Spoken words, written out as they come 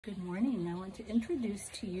Good morning. I want to introduce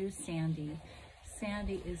to you Sandy.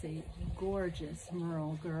 Sandy is a gorgeous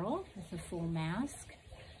merle girl with a full mask.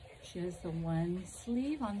 She has the one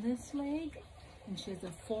sleeve on this leg, and she has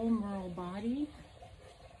a full merle body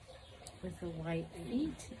with the white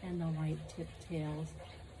feet and the white tipped tails.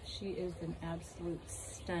 She is an absolute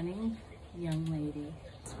stunning young lady.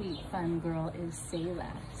 Sweet fun girl is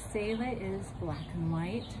Selah. Selah is black and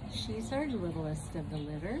white. She's our littlest of the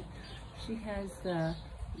litter. She has the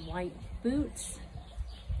white boots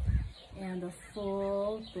and a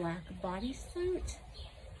full black bodysuit.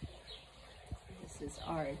 This is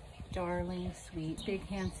our darling, sweet, big,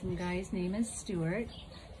 handsome guy. His name is Stuart.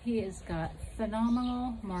 He has got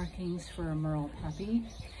phenomenal markings for a merle puppy.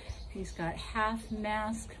 He's got half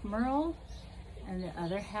mask merle and the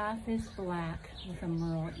other half is black with a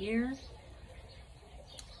merle ear,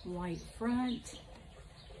 white front,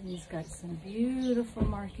 and he's got some beautiful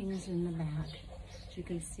markings in the back. As you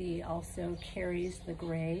can see, also carries the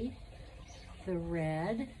gray, the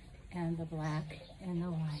red, and the black and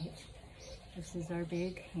the white. This is our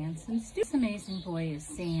big, handsome Stu. This amazing boy is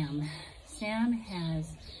Sam. Sam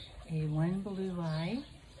has a one blue eye,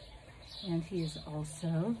 and he is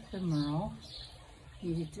also the merle.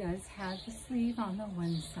 He does have the sleeve on the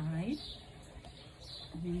one side.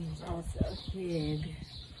 And he's also a big,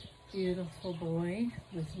 beautiful boy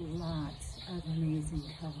with lots of amazing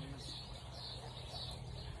colors.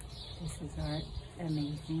 This is our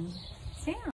amazing Sam.